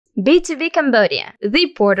B2B Cambodia,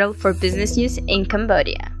 the portal for business news in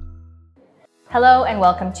Cambodia. Hello and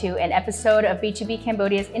welcome to an episode of B2B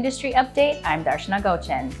Cambodia's Industry Update. I'm Darshana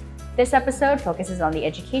Gochen. This episode focuses on the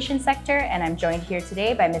education sector, and I'm joined here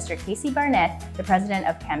today by Mr. Casey Barnett, the president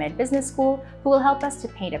of CamEd Business School, who will help us to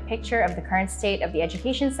paint a picture of the current state of the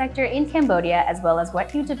education sector in Cambodia, as well as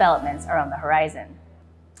what new developments are on the horizon.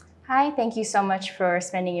 Hi, thank you so much for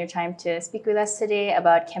spending your time to speak with us today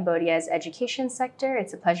about Cambodia's education sector.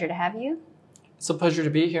 It's a pleasure to have you. It's a pleasure to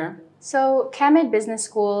be here. So CamEd Business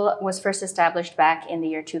School was first established back in the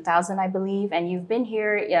year 2000, I believe, and you've been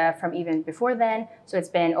here from even before then. So it's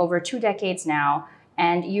been over 2 decades now,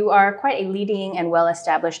 and you are quite a leading and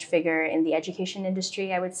well-established figure in the education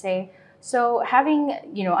industry, I would say. So having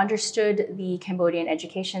understood the Cambodian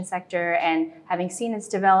education sector and having seen its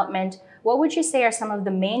development, what would you say are some of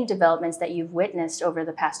the main developments that you've witnessed over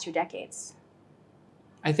the past 2 decades?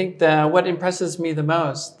 I think that what impresses me the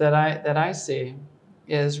most that I see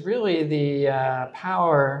is really the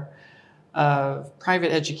power of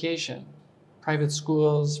private education, private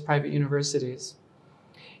schools, private universities.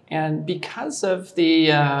 And because of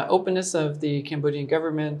the openness of the Cambodian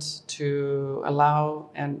government to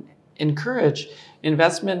allow and encourage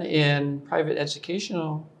investment in private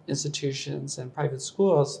educational institutions and private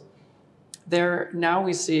schools, now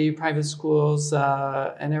we see private schools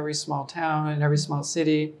in every small town, in every small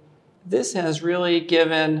city. This has really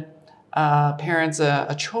given parents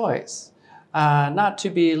a choice, not to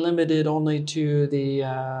be limited only to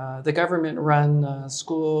the government-run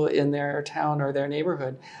school in their town or their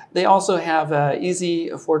neighborhood. They also have easy,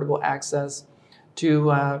 affordable access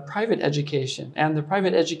to private education, and the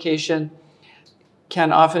private education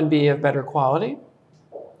can often be of better quality,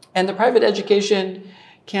 and the private education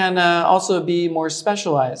can also be more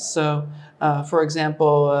specialized. So, for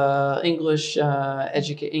example, English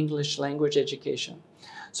language education.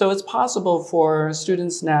 So it's possible for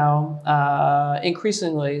students now,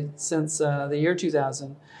 increasingly since the year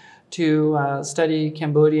 2000, to study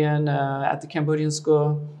Cambodian at the Cambodian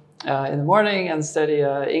school in the morning and study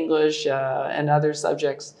English and other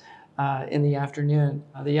subjects in the afternoon.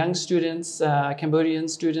 The young students, Cambodian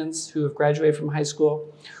students who have graduated from high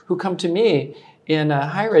school, who come to me in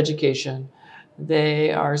higher education,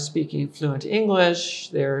 they are speaking fluent English,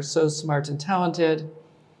 they're so smart and talented,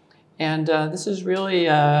 and this is really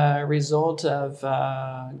a result of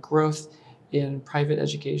growth in private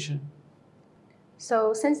education.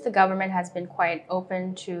 So since the government has been quite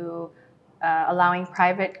open to allowing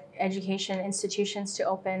private education institutions to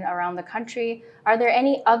open around the country, are there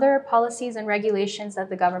any other policies and regulations that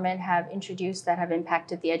the government have introduced that have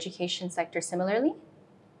impacted the education sector similarly?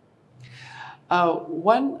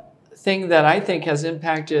 One thing that I think has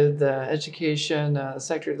impacted the education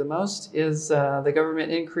sector the most is the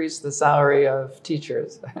government increased the salary of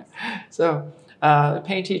teachers. So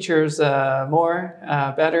paying teachers more,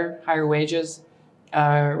 better, higher wages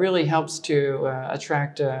really helps to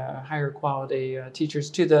attract higher quality teachers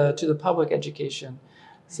to the public education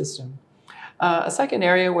system. A second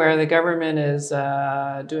area where the government is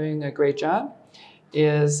doing a great job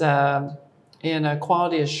is in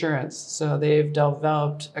quality assurance. So they've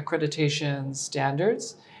developed accreditation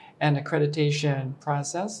standards and accreditation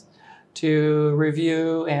process to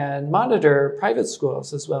review and monitor private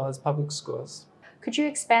schools as well as public schools. Could you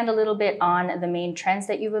expand a little bit on the main trends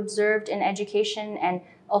that you've observed in education, and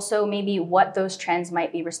also maybe what those trends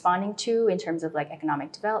might be responding to in terms of like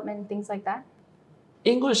economic development and things like that?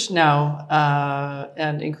 English now,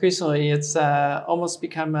 and increasingly, it's almost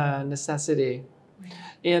become a necessity.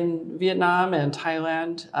 In Vietnam and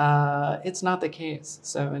Thailand, it's not the case.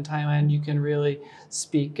 So in Thailand, you can really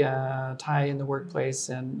speak Thai in the workplace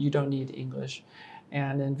and you don't need English.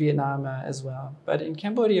 And in Vietnam as well. But in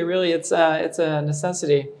Cambodia, really, it's a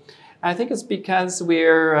necessity. I think it's because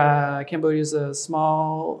Cambodia is a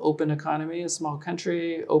small, open economy, a small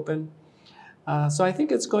country, open. So I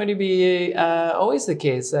think it's going to be always the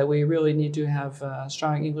case that we really need to have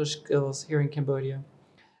strong English skills here in Cambodia.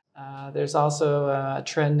 There's also a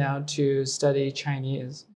trend now to study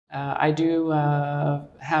Chinese. I do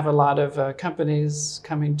have a lot of companies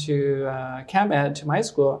coming to CamEd, to my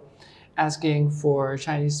school, asking for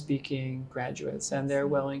Chinese-speaking graduates, and they're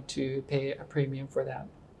willing to pay a premium for that.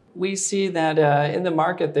 We see that in the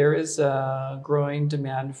market there is a growing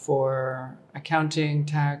demand for accounting,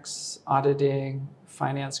 tax, auditing,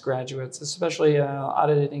 finance graduates, especially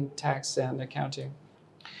auditing, tax, and accounting.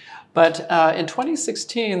 But in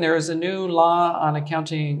 2016, there was a new law on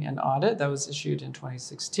accounting and audit that was issued in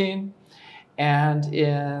 2016. And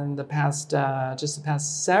in the past, just the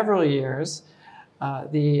past several years,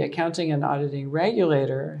 The accounting and auditing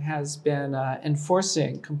regulator has been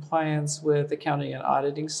enforcing compliance with accounting and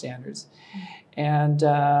auditing standards. And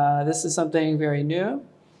this is something very new.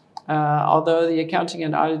 Although the accounting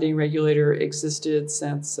and auditing regulator existed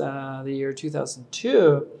since the year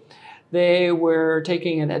 2002, they were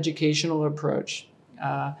taking an educational approach.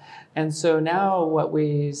 And so now what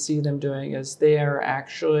we see them doing is they are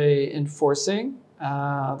actually enforcing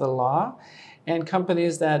the law. And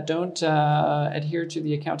companies that don't adhere to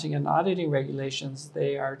the accounting and auditing regulations,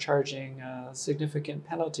 they are charging significant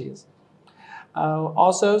penalties.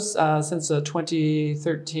 Also, since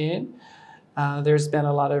 2013, there's been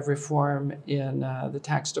a lot of reform in the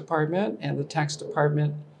tax department, and the tax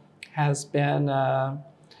department has been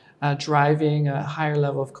driving a higher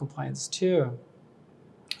level of compliance too.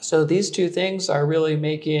 So these two things are really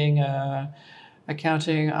making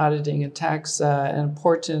accounting, auditing, and tax an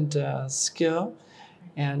important skill,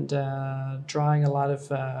 and drawing a lot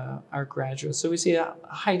of our graduates. So we see a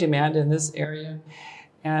high demand in this area,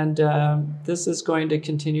 and this is going to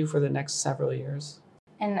continue for the next several years.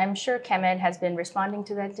 And I'm sure CamEd has been responding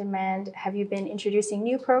to that demand. Have you been introducing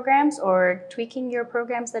new programs or tweaking your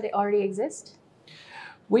programs that already exist?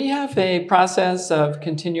 We have a process of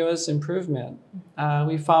continuous improvement.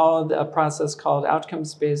 We followed a process called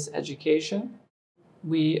outcomes-based education.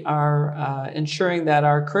 We are ensuring that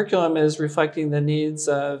our curriculum is reflecting the needs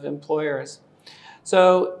of employers.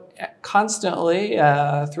 So constantly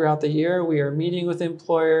throughout the year, we are meeting with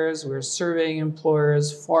employers, we're surveying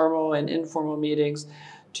employers, formal and informal meetings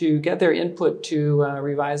to get their input to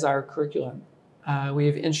revise our curriculum.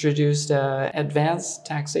 We've introduced an advanced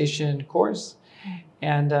taxation course.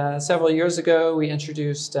 And several years ago, we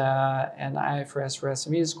introduced an IFRS for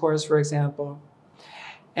SMEs course, for example.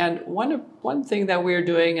 And one thing that we're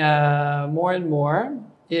doing more and more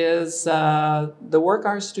is the work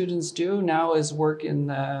our students do now is work in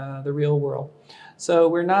the real world. So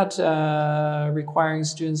we're not requiring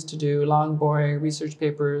students to do long, boring research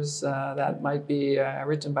papers that might be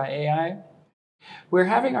written by AI. We're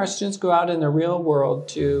having our students go out in the real world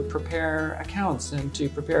to prepare accounts and to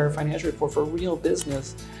prepare a financial report for real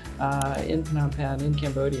business in Phnom Penh, in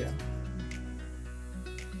Cambodia.